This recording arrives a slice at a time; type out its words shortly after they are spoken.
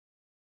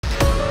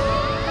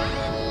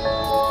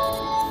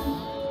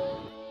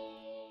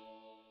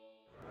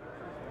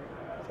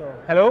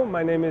Hello,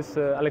 my name is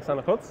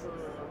Alexander Kotz.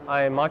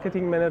 I'm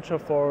marketing manager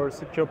for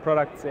secure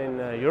products in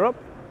Europe.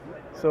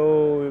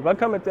 So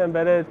welcome at the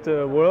Embedded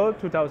World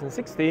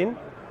 2016.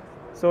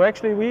 So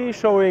actually we're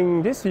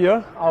showing this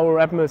year our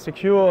Atmel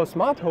secure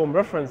smart home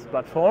reference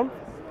platform.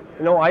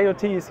 You know,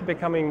 IoT is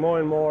becoming more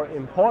and more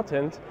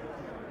important,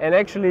 and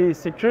actually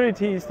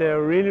security is a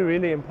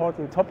really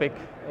important topic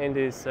in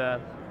this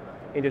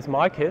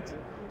market.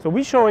 So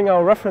we're showing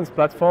our reference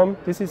platform.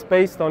 This is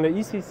based on the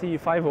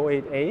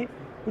ATECC508A,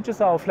 which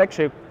is our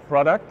flagship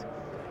product.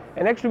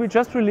 And actually we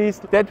just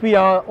released that we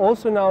are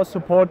also now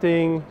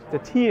supporting the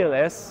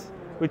TLS,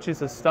 which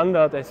is a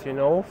standard, as you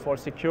know, for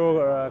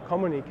secure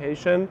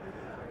communication,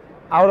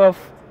 out of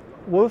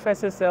Wolf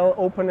SSL,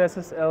 Open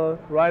SSL,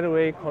 right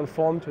away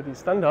conform to the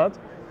standard.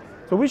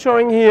 So we're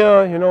showing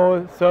here, you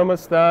know,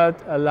 thermostat,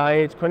 a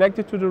light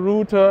connected to the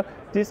router,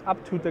 this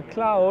up to the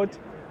cloud.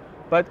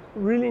 But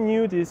really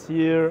new this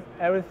year,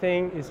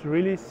 everything is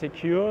really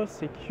secure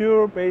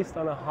based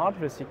on a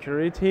hardware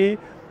security,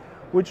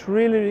 which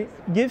really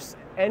gives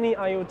any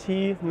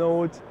IoT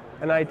node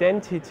an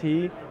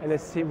identity and a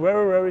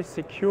very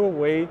secure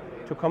way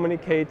to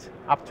communicate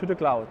up to the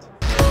cloud.